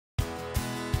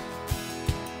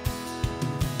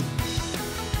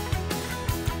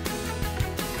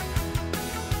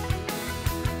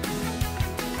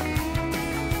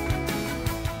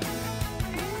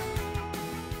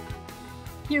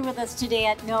Here with us today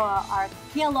at NOAA are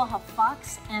Kealoha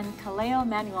Fox and Kaleo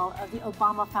Manuel of the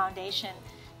Obama Foundation.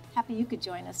 Happy you could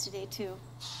join us today too.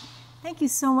 Thank you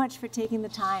so much for taking the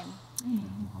time.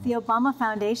 The Obama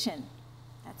Foundation.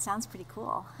 That sounds pretty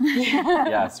cool.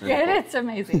 Yeah, it's really cool. It's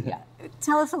amazing. Yeah.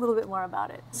 Tell us a little bit more about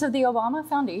it. So the Obama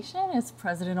Foundation is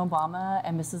President Obama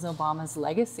and Mrs. Obama's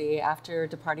legacy after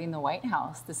departing the White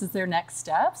House. This is their next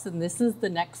steps, and this is the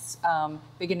next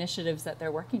big initiatives that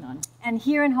they're working on. And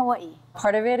here in Hawaii.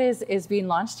 Part of it is being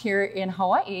launched here in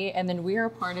Hawaii, and then we are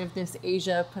part of this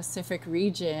Asia Pacific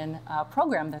region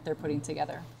program that they're putting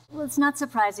together. Well, it's not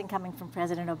surprising coming from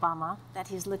President Obama that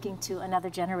he's looking to another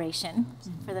generation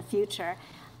for the future.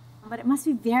 But it must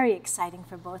be very exciting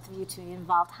for both of you to be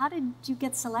involved. How did you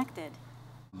get selected?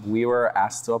 We were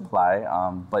asked to apply,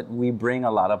 but we bring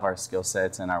a lot of our skill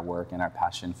sets and our work and our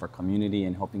passion for community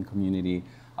and helping community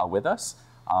with us.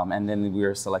 And then we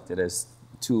were selected as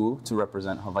two to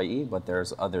represent Hawaii, but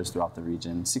there's others throughout the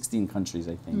region. 16 countries,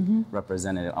 I think,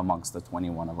 represented amongst the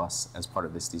 21 of us as part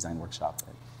of this design workshop.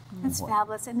 That's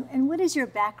fabulous. And what is your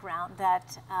background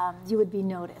that you would be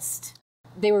noticed?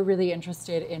 They were really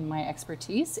interested in my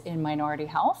expertise in minority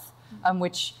health,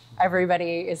 which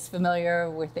everybody is familiar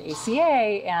with the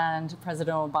ACA and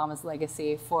President Obama's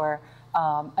legacy for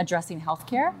addressing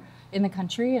healthcare in the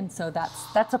country. And so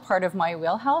that's a part of my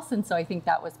wheelhouse. And so I think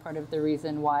that was part of the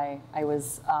reason why I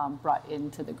was brought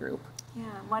into the group. Yeah,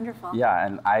 wonderful. Yeah,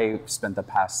 and I spent the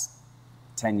past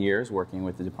 10 years working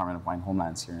with the Department of Hawaiian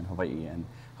Homelands here in Hawaii and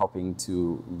helping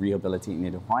to rehabilitate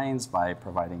Native Hawaiians by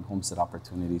providing homestead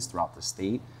opportunities throughout the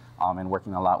state and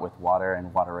working a lot with water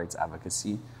and water rights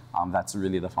advocacy. That's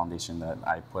really the foundation that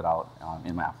I put out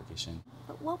in my application.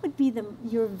 But what would be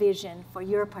your vision for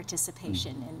your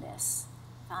participation in this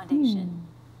foundation?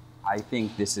 I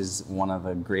think this is one of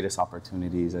the greatest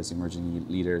opportunities as emerging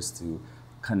leaders to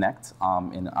connect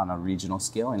on a regional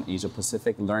scale in Asia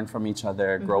Pacific, learn from each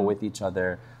other, grow with each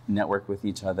other, network with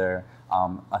each other,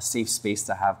 a safe space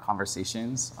to have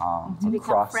conversations to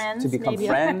become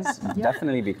friends,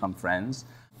 definitely become friends.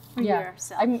 For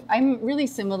yourself. I'm really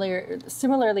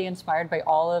similarly inspired by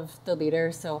all of the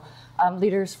leaders. So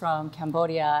leaders from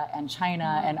Cambodia and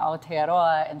China and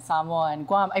Aotearoa and Samoa and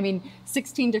Guam. I mean,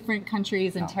 16 different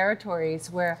countries and territories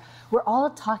where we're all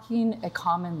talking a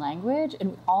common language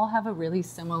and we all have a really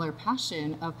similar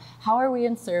passion of how are we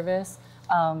in service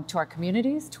to our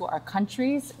communities, to our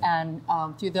countries, and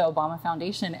through the Obama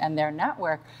Foundation and their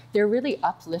network, they're really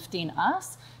uplifting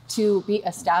us to be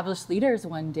established leaders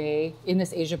one day in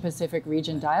this Asia Pacific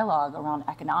region dialogue around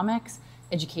economics,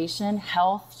 education,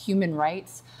 health, human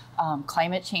rights.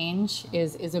 Climate change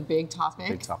is a big topic.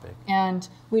 Big topic. And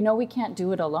we know we can't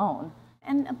do it alone.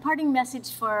 And a parting message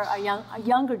for a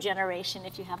younger generation,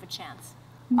 if you have a chance.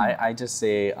 I just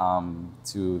say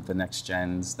to the next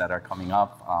gens that are coming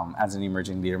up, as an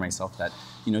emerging leader myself, that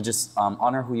just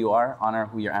honor who you are, honor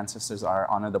who your ancestors are,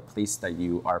 honor the place that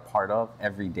you are part of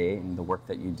every day and the work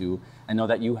that you do, and know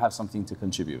that you have something to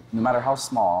contribute. No matter how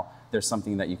small, there's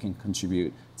something that you can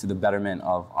contribute to the betterment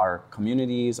of our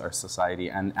communities, our society,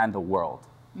 and the world.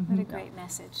 What a great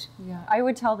message. Yeah, I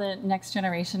would tell the next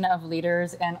generation of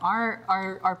leaders and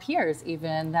our peers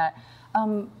even that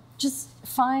just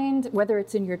find, whether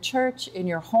it's in your church, in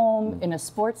your home, in a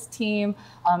sports team,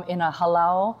 in a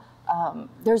halau,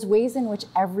 there's ways in which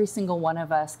every single one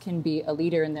of us can be a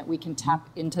leader and that we can tap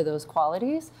into those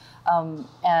qualities.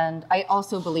 And I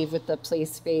also believe with the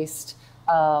place-based,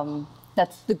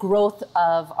 that's the growth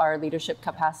of our leadership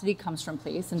capacity comes from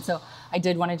place. And so I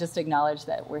did want to just acknowledge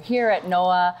that we're here at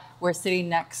NOAA. We're sitting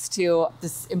next to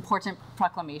this important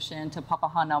proclamation to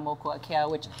Papahana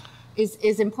Mokuakea, which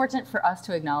is important for us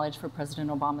to acknowledge for President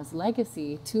Obama's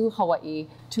legacy to Hawaii,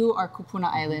 to our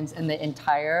Kupuna Islands, and the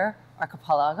entire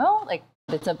archipelago. Like,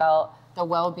 it's about the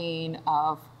well-being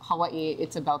of Hawaii.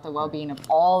 It's about the well-being of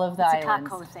all of the islands.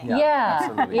 It's a kako thing. Yeah,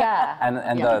 absolutely. Yeah.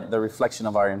 And the reflection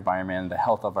of our environment, the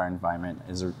health of our environment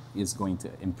is going to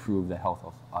improve the health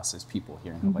of us as people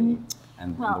here in Hawaii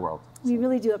and in the world. We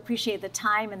really do appreciate the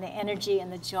time and the energy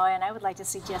and the joy, and I would like to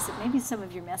suggest that maybe some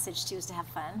of your message too is to have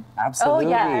fun. Absolutely. Oh,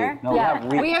 yeah.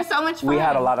 No, we have so much fun. We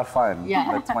had a lot of fun.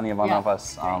 Yeah. The 21 of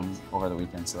us over the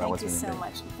weekend, so that was really great. Thank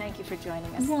you so much. Thank you for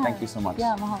joining us. Yeah. Thank you so much.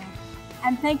 Yeah, mahalo.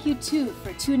 And thank you too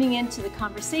for tuning in to the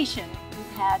conversation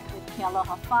we've had with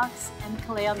Kealoha Fox and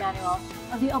Kaleo Manuel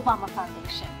of the Obama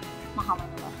Foundation. Mahalo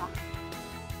aloha.